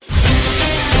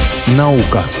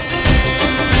Наука.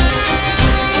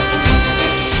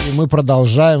 Мы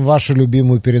продолжаем вашу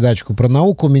любимую передачку про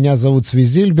науку. Меня зовут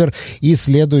Свизильбер, и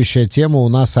следующая тема у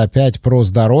нас опять про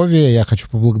здоровье. Я хочу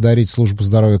поблагодарить службу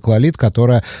здоровья Клолит,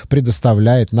 которая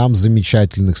предоставляет нам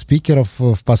замечательных спикеров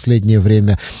в последнее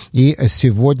время. И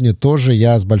сегодня тоже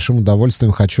я с большим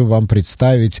удовольствием хочу вам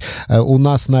представить. У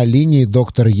нас на линии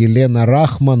доктор Елена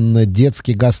Рахман,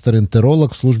 детский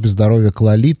гастроэнтеролог в службе здоровья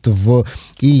Клолит в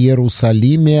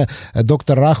Иерусалиме.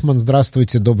 Доктор Рахман,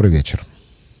 здравствуйте, добрый вечер.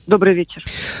 Добрый вечер.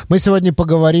 Мы сегодня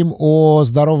поговорим о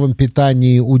здоровом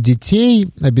питании у детей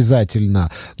обязательно,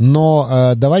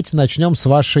 но давайте начнем с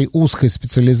вашей узкой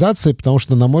специализации, потому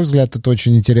что, на мой взгляд, это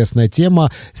очень интересная тема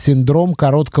 — синдром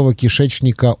короткого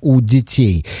кишечника у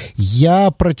детей. Я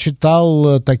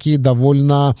прочитал такие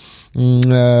довольно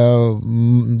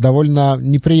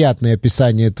неприятные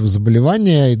описания этого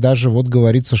заболевания, и даже вот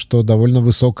говорится, что довольно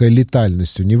высокая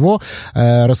летальность у него.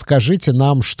 Расскажите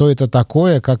нам, что это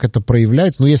такое, как это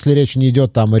проявляет. Ну, если речь не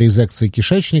идет там о резекции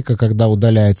кишечника, когда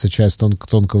удаляется часть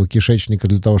тонкого кишечника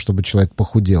для того, чтобы человек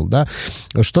похудел, да?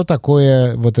 Что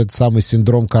такое вот этот самый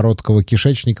синдром короткого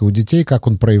кишечника у детей, как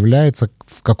он проявляется,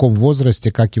 в каком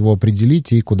возрасте, как его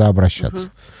определить и куда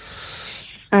обращаться?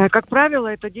 Как правило,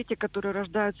 это дети, которые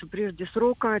рождаются прежде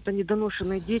срока, это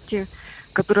недоношенные дети,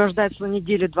 которые рождаются на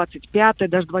неделе 25-й,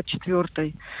 даже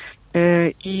 24-й.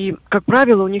 И, как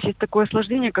правило, у них есть такое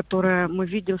осложнение, которое мы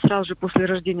видим сразу же после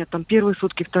рождения, там, первые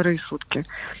сутки, вторые сутки,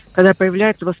 когда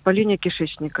появляется воспаление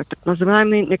кишечника, так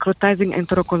называемый necrotizing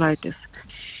enterocolitis.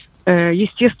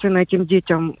 Естественно, этим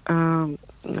детям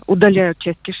удаляют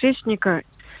часть кишечника,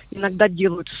 иногда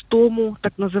делают стому,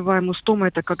 так называемую. Стома —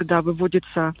 это когда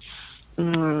выводится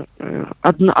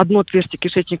одно отверстие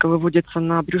кишечника выводится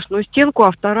на брюшную стенку,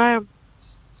 а вторая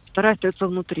остается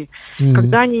внутри.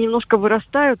 Когда они немножко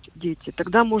вырастают, дети,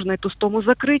 тогда можно эту стому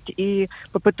закрыть и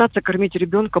попытаться кормить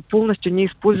ребенка полностью, не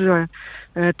используя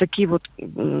такие вот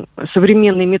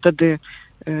современные методы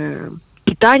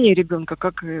питания ребенка,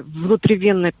 как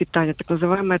внутривенное питание, так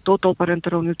называемое Total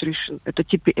Parenteral Nutrition, это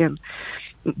TPN.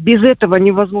 Без этого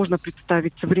невозможно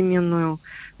представить современную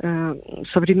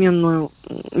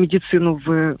медицину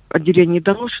в отделении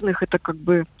недоношенных. Это как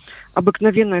бы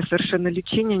обыкновенное совершенно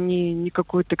лечение, не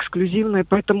какое-то эксклюзивное.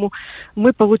 Поэтому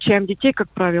мы получаем детей,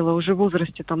 как правило, уже в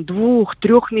возрасте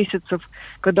 2-3 месяцев,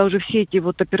 когда уже все эти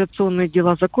вот операционные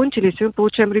дела закончились, и мы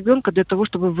получаем ребенка для того,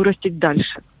 чтобы вырастить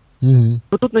дальше.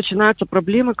 Вот тут начинаются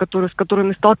проблемы, с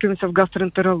которыми сталкиваемся в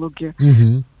гастроэнтерологии.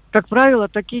 Как правило,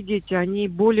 такие дети, они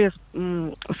более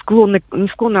склонны,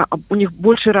 у них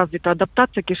больше развита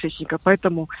адаптация кишечника,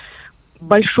 поэтому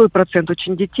большой процент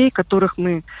очень детей, которых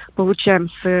мы получаем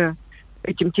с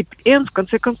этим TPN, в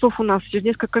конце концов у нас через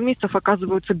несколько месяцев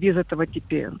оказываются без этого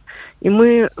TPN. И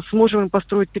мы сможем им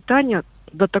построить питание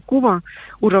до такого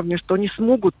уровня, что они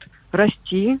смогут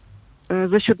расти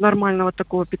за счет нормального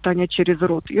такого питания через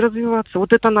рот и развиваться.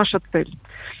 Вот это наша цель.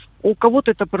 У кого-то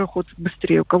это проходит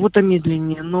быстрее, у кого-то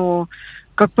медленнее, но,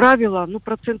 как правило,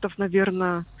 процентов,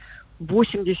 наверное,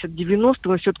 80-90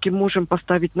 мы все-таки можем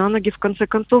поставить на ноги в конце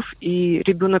концов, и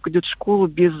ребенок идет в школу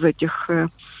без этих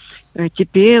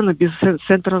TPN, без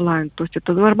Central Line. То есть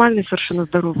это нормальные, совершенно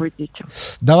здоровые дети.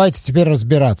 Давайте теперь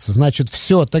разбираться. Значит,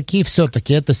 все-таки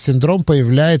этот синдром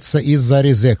появляется из-за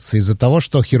резекции, из-за того,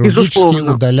 что хирургически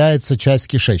удаляется часть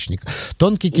кишечника.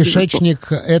 Тонкий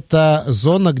кишечник — это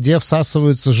зона, где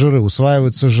всасываются жиры,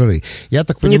 усваиваются жиры. Я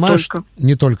так понимаю, что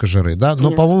не только жиры, да?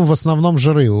 Но, по-моему, в основном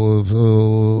жиры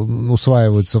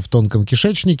усваиваются в тонком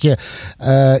кишечнике.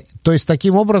 То есть,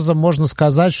 таким образом, можно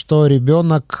сказать, что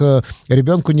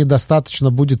ребенку недостаточно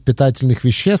будет питательных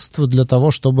веществ для того,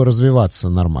 чтобы развиваться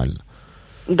нормально.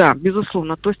 Да,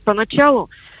 безусловно. То есть поначалу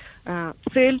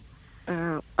цель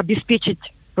обеспечить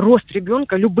рост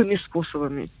ребенка любыми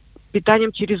способами.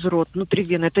 Питанием через рот,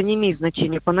 внутривенно. Это не имеет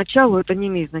значения. Поначалу это не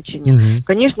имеет значения.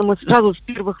 Конечно, мы сразу с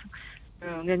первых,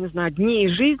 дней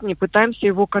жизни пытаемся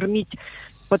его кормить,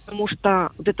 потому что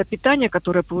вот это питание,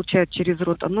 которое получает через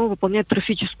рот, оно выполняет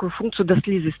трофическую функцию до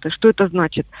слизистой. Что это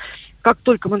значит? Как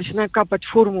только мы начинаем капать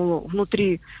формулу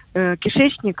внутри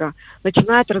кишечника,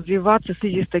 начинает развиваться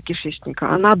слизистая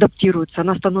кишечника. Она адаптируется,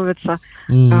 она становится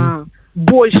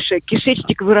больше,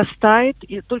 кишечник вырастает,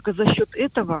 и только за счет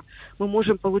этого мы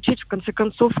можем получить, в конце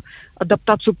концов,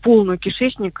 адаптацию полную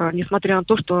кишечника, несмотря на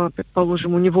то, что,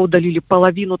 предположим, у него удалили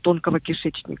половину тонкого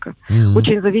кишечника.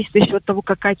 Очень зависит еще от того,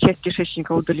 какая часть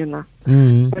кишечника удалена.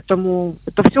 Поэтому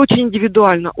это все очень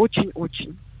индивидуально,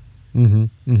 очень-очень.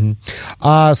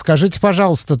 А скажите,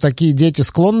 пожалуйста, такие дети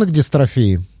склонны к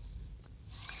дистрофии?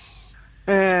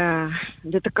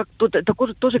 это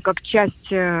тоже как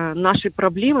часть нашей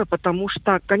проблемы, потому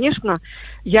что, конечно,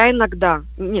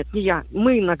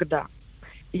 мы иногда,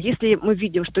 если мы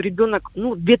видим, что ребенок,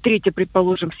 2/3,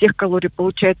 предположим, всех калорий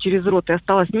получает через рот, и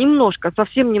осталось немножко,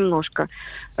 совсем немножко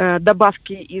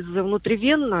добавки из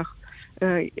внутривенных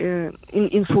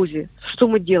инфузий, что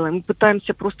мы делаем? Мы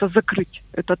пытаемся просто закрыть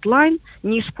этот лайн,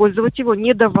 не использовать его,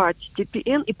 не давать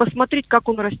ТПН и посмотреть, как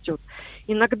он растет.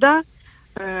 Иногда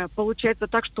получается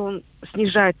так, что он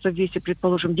снижается в весе,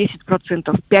 предположим,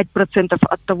 10%, 5%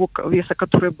 от того веса,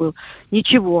 который был.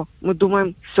 Ничего, мы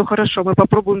думаем, все хорошо, мы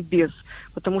попробуем без,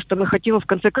 потому что мы хотим, в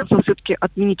конце концов, все-таки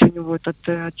отменить у него этот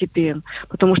ТПН,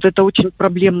 потому что это очень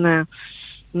проблемная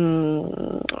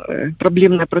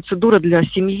процедура для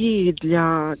семьи,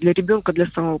 для ребенка, для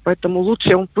самого. Поэтому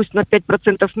лучше он пусть на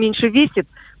 5% меньше весит,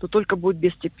 то только будет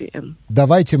без ТПН.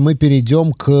 Давайте мы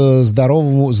перейдем к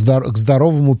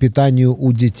здоровому питанию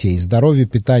у детей. Здоровье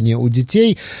питания у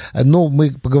детей.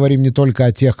 Мы поговорим не только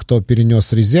о тех, кто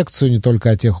перенес резекцию, не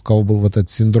только о тех, у кого был вот этот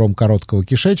синдром короткого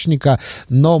кишечника,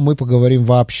 но мы поговорим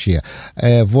вообще.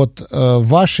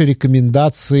 Ваши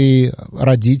рекомендации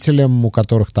родителям, у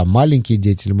которых там маленькие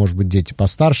дети, или, может быть, дети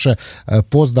постарше,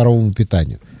 по здоровому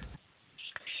питанию?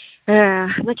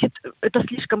 Значит, это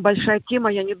слишком большая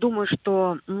тема. Я не думаю,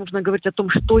 что нужно говорить о том,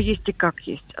 что есть и как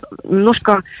есть.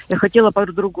 Немножко я хотела про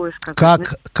другое сказать.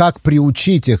 Как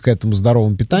приучить их к этому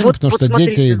здоровому питанию? Потому что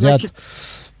смотрите, дети едят...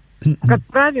 Как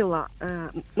правило,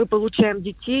 мы получаем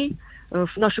детей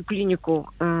в нашу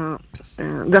клинику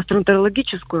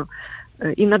гастроэнтерологическую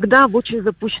иногда в очень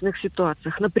запущенных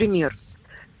ситуациях. Например,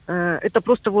 это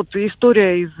просто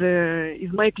история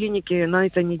из моей клиники на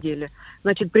этой неделе.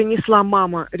 Значит, принесла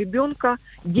мама ребенка,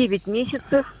 9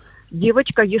 месяцев,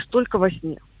 девочка ест только во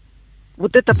сне.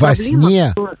 Вот это во проблема.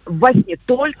 Сне? Во сне,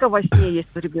 только во сне ест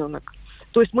ребенок.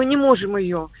 То есть мы не можем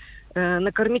ее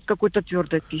накормить какой-то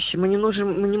твердой пищей. Мы не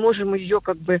можем ее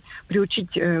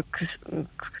приучить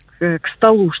к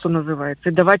столу, что называется,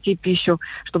 и давать ей пищу,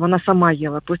 чтобы она сама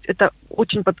ела. То есть это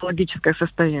очень патологическое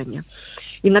состояние.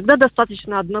 Иногда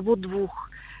достаточно 1-2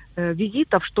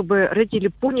 визитов, чтобы родители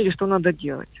поняли, что надо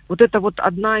делать. Вот это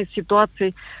одна из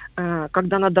ситуаций,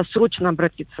 когда надо срочно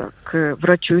обратиться к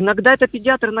врачу. Иногда это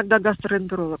педиатр, иногда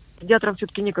гастроэнтеролог. Педиатрам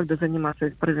все-таки некогда заниматься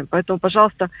этим проблемой. Поэтому,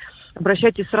 пожалуйста,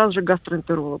 обращайтесь сразу же к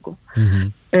гастроэнтерологу.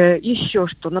 Еще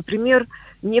что, например,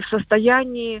 не в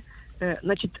состоянии,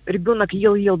 ребенок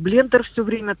ел блендер все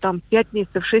время, 5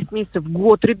 месяцев, 6 месяцев,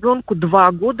 год ребенку,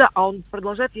 2 года, а он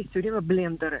продолжает есть все время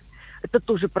блендеры. Это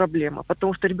тоже проблема,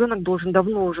 потому что ребенок должен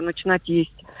давно уже начинать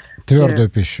есть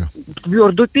твердую пищу,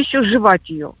 жевать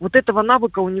ее. Вот этого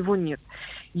навыка у него нет.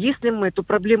 Если мы эту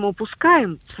проблему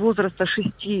упускаем с возраста 6,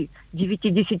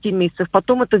 9, 10 месяцев,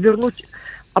 потом это вернуть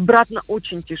обратно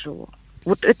очень тяжело.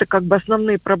 Вот это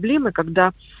основные проблемы,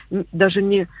 когда даже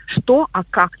не что, а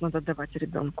как надо давать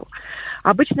ребенку.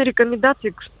 Обычные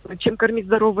рекомендации, чем кормить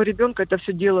здорового ребенка, это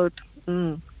все делают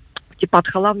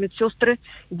Патхалав, медсестры.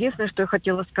 Единственное, что я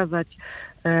хотела сказать,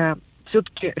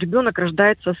 все-таки ребенок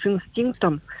рождается с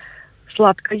инстинктом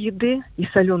сладкой еды и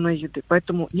соленой еды.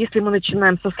 Поэтому, если мы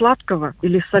начинаем со сладкого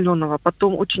или соленого,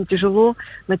 потом очень тяжело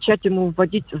начать ему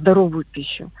вводить здоровую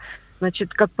пищу.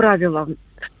 Значит, как правило,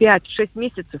 в 5-6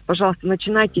 месяцев, пожалуйста,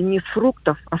 начинайте не с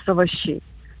фруктов, а с овощей.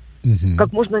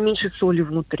 Как можно меньше соли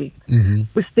внутри.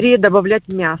 Быстрее добавлять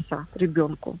мясо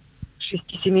ребенку. С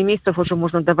 6-7 месяцев уже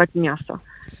можно давать мясо.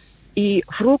 И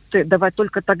фрукты давать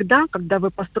только тогда, когда вы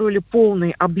построили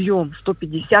полный объем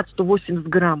 150-180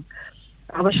 грамм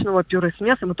овощного пюре с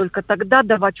мясом, и только тогда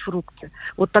давать фрукты.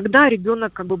 Вот тогда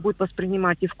ребенок будет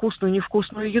воспринимать и вкусную, и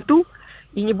невкусную еду,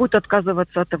 и не будет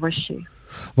отказываться от овощей.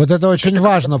 Вот это очень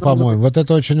важно, по-моему. Вот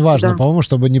это очень важно, по-моему,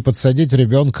 чтобы не подсадить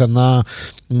ребенка на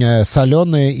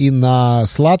соленое и на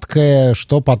сладкое,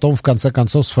 что потом, в конце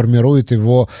концов, сформирует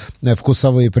его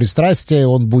вкусовые пристрастия.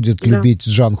 Он будет любить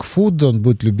джанк-фуд, он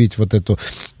будет любить вот эту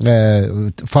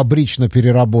фабрично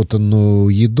переработанную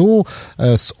еду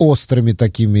с острыми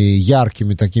такими,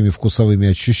 яркими такими вкусовыми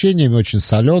ощущениями, очень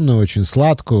соленую, очень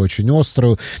сладкую, очень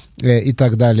острую и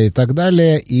так далее, и так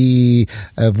далее. И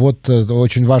вот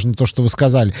очень важно то, что вы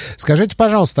сказали. Скажите,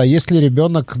 пожалуйста, а если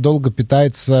ребенок долго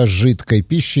питается жидкой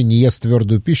пищей, не ест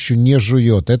твердую пищу, не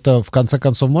жует, это в конце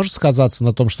концов может сказаться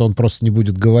на том, что он просто не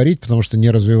будет говорить, потому что не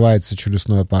развивается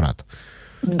челюстной аппарат?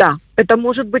 Да, это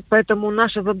может быть, поэтому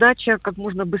наша задача как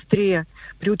можно быстрее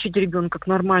приучить ребенка к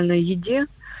нормальной еде.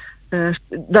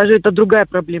 Даже это другая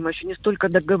проблема, еще не столько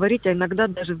говорить, а иногда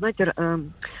даже, знаете,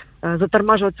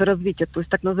 затормаживается развитие, то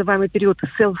есть так называемый период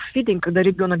self-feeding, когда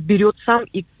ребенок берет сам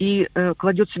и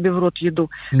кладет себе в рот еду.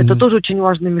 Это тоже очень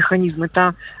важный механизм.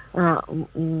 Это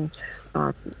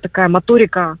такая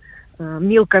моторика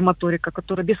мелкая моторика,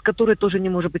 без которой тоже не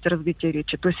может быть развития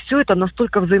речи. То есть все это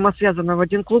настолько взаимосвязано в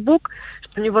один клубок,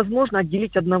 что невозможно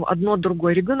отделить одно от другого.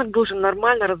 Ребенок должен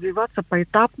нормально развиваться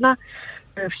поэтапно,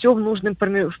 все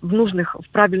в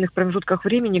правильных промежутках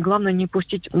времени. Главное не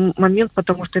упустить момент,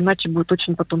 потому что иначе будет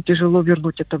очень потом тяжело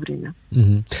вернуть это время.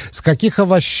 Угу. С каких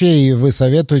овощей вы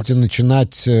советуете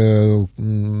начинать?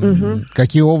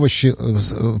 Какие овощи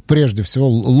прежде всего,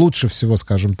 лучше всего,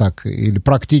 скажем так, или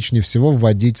практичнее всего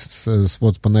вводить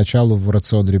поначалу в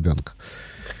рацион ребенка?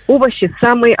 Овощи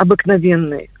самые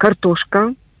обыкновенные.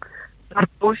 Картошка,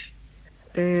 морковь,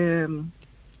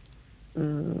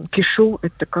 кишу,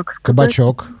 это как сказать?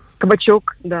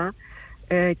 Кабачок, да.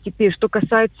 Теперь, что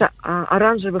касается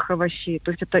оранжевых овощей,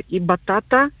 то есть это и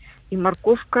батата, и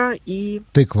морковка, и...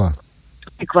 Тыква,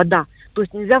 да. То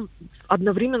есть нельзя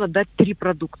одновременно дать 3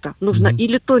 продукта. Нужно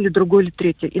или то, или другое, или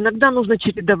третье. Иногда нужно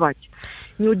чередовать.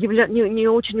 Не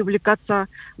очень увлекаться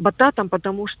бататом,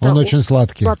 потому что... Он очень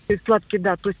сладкий. Сладкий,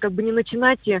 да. То есть не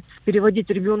начинайте переводить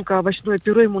ребенка овощное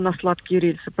пюре ему на сладкие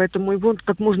рельсы. Поэтому его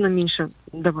как можно меньше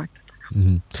давать.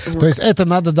 Вот. То есть это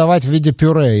надо давать в виде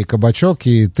пюре, и кабачок,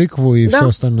 и тыкву, и все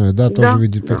остальное, да, тоже в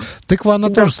виде пюре. Тыква, она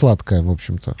тоже сладкая, в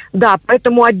общем-то. Да,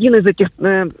 поэтому один из этих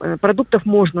продуктов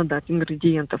можно дать,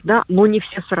 ингредиентов, да, но не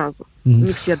все сразу,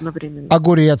 не все одновременно.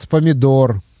 Огурец,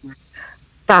 помидор.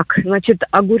 Так, значит,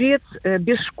 огурец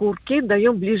без шкурки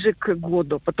даем ближе к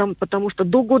году, потому что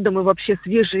до года мы вообще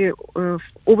свежие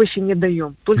овощи не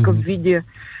даем, только в виде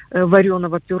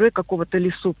вареного пюре какого-то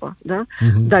или супа, да.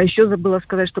 Да, еще забыла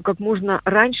сказать, что как можно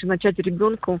раньше начать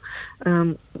ребенку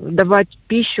давать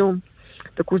пищу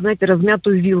такую, знаете,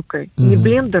 размятую вилкой. Не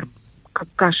блендер, как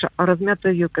каша, а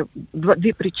размятая вилкой.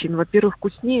 Две причины. Во-первых,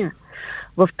 вкуснее.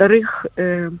 Во-вторых,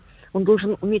 он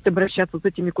должен уметь обращаться с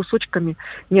этими кусочками.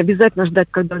 Не обязательно ждать,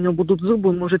 когда у него будут зубы.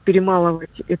 Он может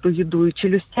перемалывать эту еду и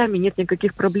челюстями. Нет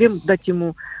никаких проблем дать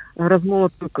ему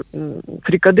размолотую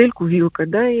фрикадельку вилкой,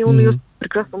 да, и он ее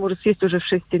прекрасно может съесть уже в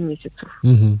 6-7 месяцев.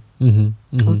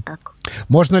 Вот так.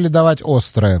 Можно ли давать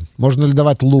острое? Можно ли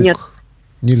давать лук? Нет.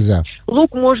 Нельзя.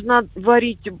 Лук можно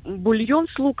варить бульон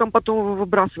с луком, потом его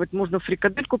выбрасывать. Можно в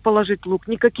фрикадельку положить лук.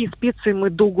 Никакие специи мы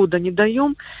до года не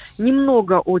даем.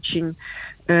 Немного очень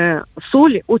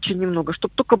соли, очень немного,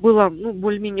 чтобы только было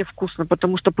более-менее вкусно,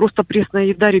 потому что просто пресная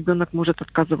еда, ребенок может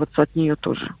отказываться от нее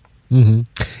тоже.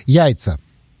 Яйца.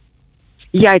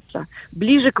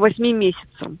 Ближе к 8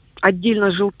 месяцам.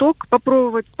 Отдельно желток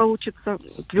попробовать получится.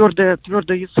 Твердое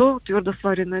яйцо, твердо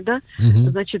сваренное, да.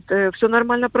 Значит, все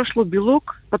нормально прошло.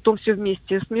 Белок, потом все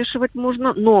вместе смешивать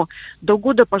можно. Но до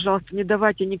года, пожалуйста, не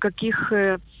давайте никаких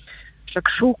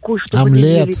шакшуку, чтобы не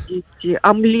ели дети.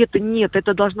 Омлеты нет.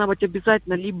 Это должна быть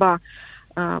обязательно либо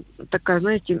такая,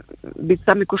 знаете,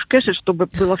 бицами кушкеши, чтобы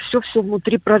было все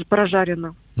внутри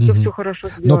прожарено. Все хорошо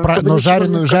сделано. Но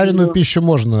жареную пищу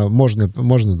можно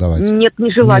давать? Нет,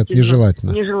 нежелательно. Нет,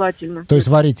 нежелательно. Нежелательно. То есть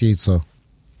варить яйцо?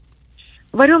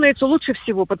 Вареное яйцо лучше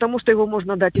всего, потому что его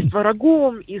можно дать и с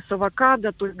творогом, и с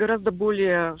авокадо, то есть гораздо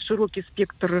более широкий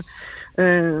спектр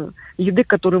еды,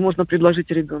 которую можно предложить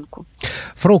ребенку.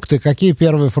 Фрукты. Какие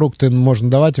первые фрукты можно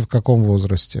давать и в каком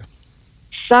возрасте?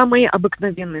 Самые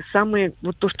обыкновенные,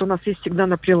 вот то, что у нас есть всегда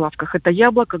на прилавках, это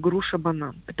яблоко, груша,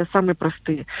 банан. Это самые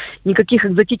простые. Никаких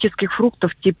экзотических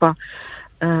фруктов типа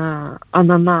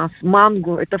ананас,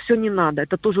 манго, это все не надо.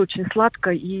 Это тоже очень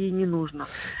сладко и не нужно.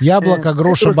 Яблоко,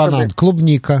 груша, банан,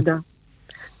 клубника. Да.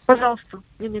 Пожалуйста,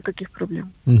 нет никаких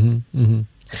проблем.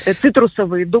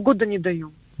 Цитрусовые до года не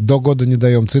даем. До года не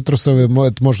даем. Цитрусовые,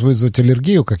 это может вызвать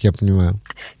аллергию, как я понимаю?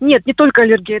 Нет, не только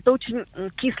аллергия. Это очень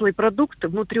кислый продукт.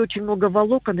 Внутри очень много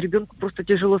волокон. Ребенку просто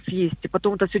тяжело съесть. И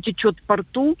потом это все течет по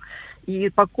рту и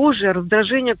по коже,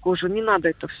 раздражение кожи. Не надо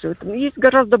это все. Есть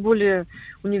гораздо более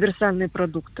универсальные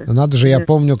продукты. Надо же, я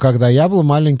помню, когда я был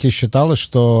маленький, считалось,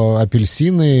 что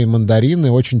апельсины и мандарины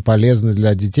очень полезны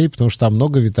для детей, потому что там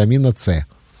много витамина С.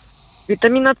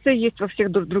 Витамина С есть во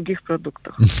всех других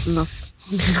продуктах у нас.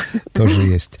 Тоже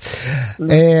есть.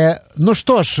 Ну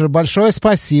что ж, большое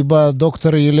спасибо.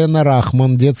 Доктор Елена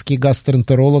Рахман, детский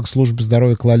гастроэнтеролог службы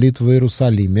здоровья Клалит в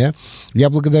Иерусалиме. Я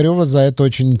благодарю вас за эту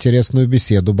очень интересную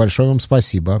беседу. Большое вам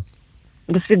спасибо.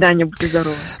 До свидания, будьте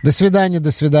здоровы. До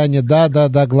свидания. Да.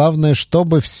 Главное,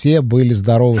 чтобы все были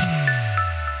здоровы.